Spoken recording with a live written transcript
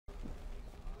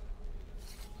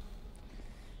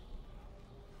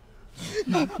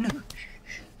No, no.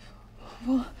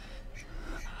 What?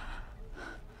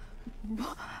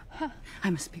 I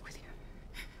must speak with you.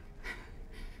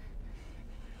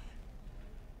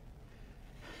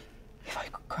 If I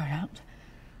could cry out,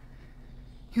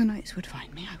 your knights would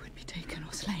find me. I would be taken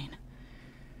or slain.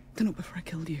 Though not before I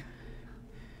killed you.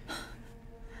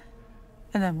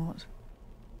 And then what?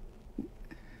 Oh,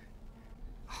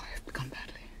 I have begun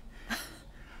badly.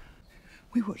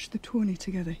 We watched the tourney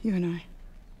together, you and I.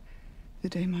 The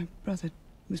day my brother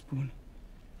was born.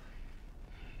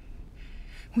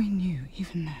 We knew,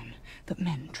 even then, that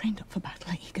men trained up for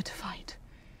battle are eager to fight.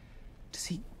 To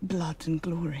seek blood and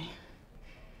glory.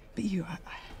 But you,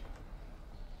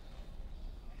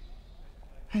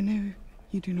 I know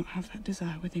you do not have that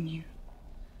desire within you.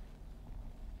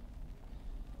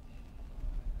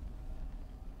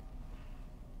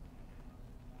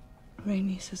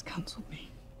 Rhaenys has counselled me.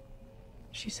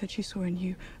 She said she saw in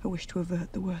you a wish to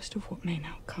avert the worst of what may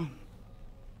now come.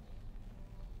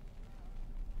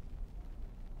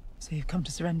 So you've come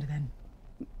to surrender, then?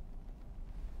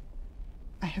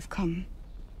 I have come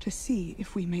to see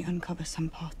if we may uncover some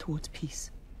path towards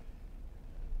peace.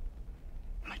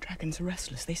 My dragons are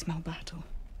restless, they smell battle.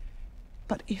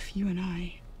 But if you and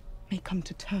I may come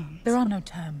to terms... There are no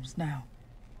terms now.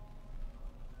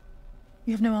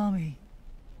 You have no army.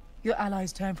 Your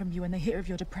allies turn from you when they hear of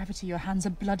your depravity. Your hands are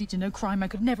bloody to no crime I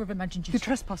could never have imagined you. The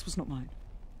trespass was not mine.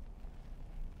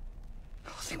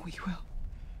 Oh, think what you will.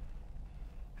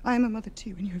 I am a mother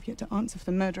too, and you have yet to answer for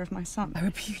the murder of my son. I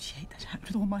repudiate that act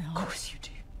with all my heart. Of course you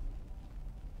do.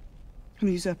 I'm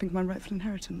usurping my rightful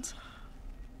inheritance.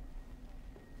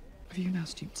 Have you now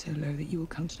stooped so low that you will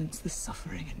countenance the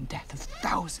suffering and death of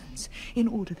thousands in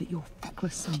order that your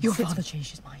feckless son... Your father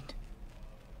changed his mind.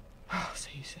 Oh, so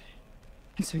you say.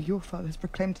 And so your father has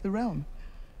proclaimed to the realm.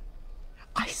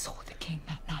 I saw the king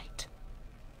that night.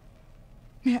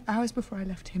 Mere hours before I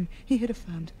left him, he had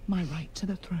affirmed my right to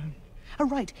the throne. A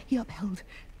right he upheld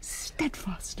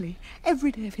steadfastly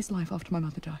every day of his life after my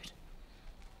mother died.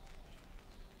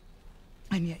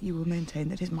 And yet you will maintain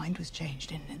that his mind was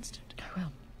changed in an instant. I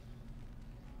will.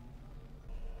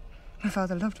 My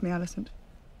father loved me, Alicent.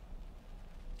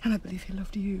 And I believe he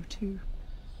loved you, too.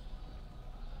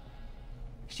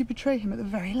 Did you betray him at the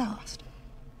very last?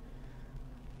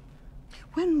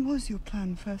 When was your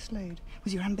plan first laid?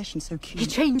 Was your ambition so keen? He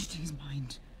changed his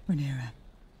mind, Rhaeria.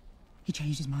 He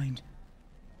changed his mind.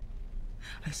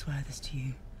 I swear this to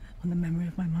you, on the memory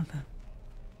of my mother.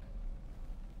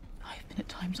 I have been at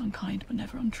times unkind, but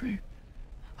never untrue.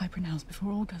 I pronounced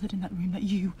before all gathered in that room that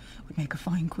you would make a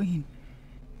fine queen.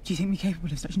 Do you think me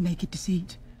capable of such naked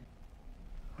deceit?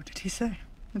 What did he say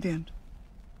at the end?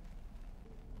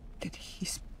 Did he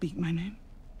speak my name?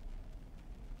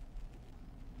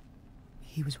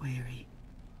 He was weary.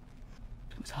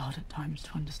 It was hard at times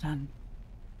to understand.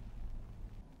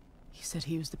 He said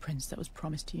he was the prince that was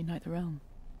promised to unite the realm.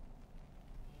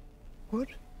 What?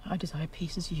 I desire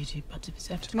peace as you do, but to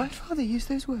Viserys... Did my father use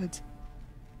those words?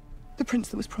 The prince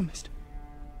that was promised?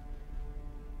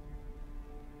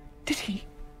 Did he?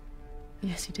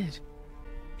 Yes, he did.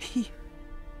 He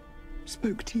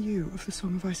spoke to you of the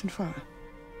Song of Ice and Fire?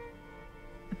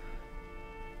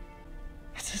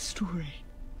 It's a story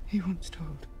he once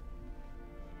told.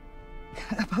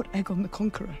 About Aegon the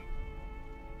Conqueror.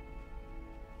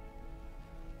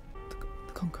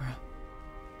 The Conqueror.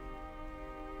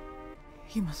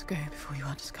 You must go before you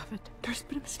are discovered. There's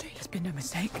been a mistake. There's been no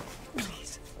mistake.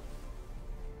 Please.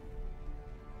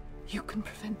 You can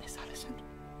prevent this, Alicent.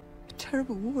 A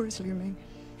terrible war is looming.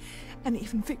 And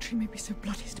even victory may be so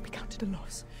bloody as to be counted a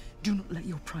loss. Do not let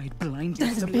your pride blind you.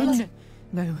 There's been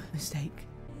no mistake.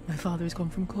 My father has gone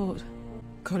from court.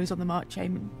 Colley's on the march,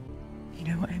 Aemon. You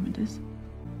know what Aemon is?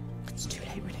 It's too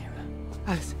late, Rhaeria.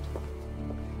 Alicent.